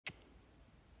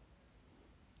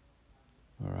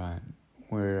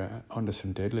we're onto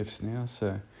some deadlifts now.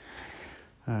 So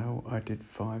I did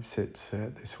 5 sets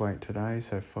at this weight today,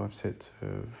 so 5 sets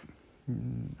of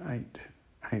 8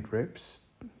 reps,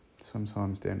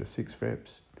 sometimes down to 6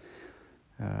 reps.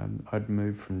 I'd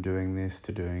moved from doing this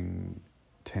to doing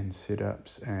 10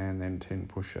 sit-ups and then 10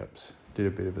 push-ups. Did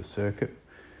a bit of a circuit.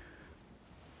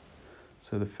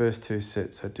 So the first 2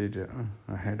 sets I did,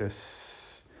 I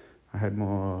had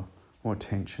more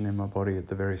tension in my body at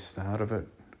the very start of it.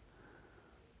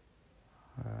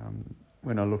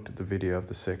 When I looked at the video of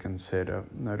the second set, I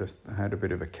noticed I had a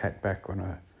bit of a cat back when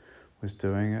I was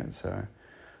doing it, so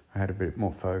I had a bit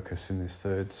more focus in this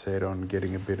third set on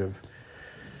getting a bit of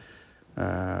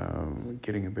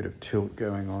tilt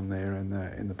going on there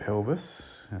in the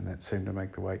pelvis, and that seemed to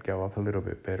make the weight go up a little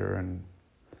bit better, and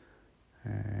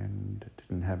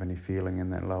didn't have any feeling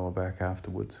in that lower back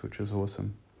afterwards, which was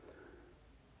awesome.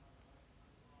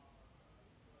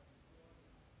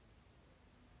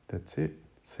 That's it.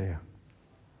 See ya.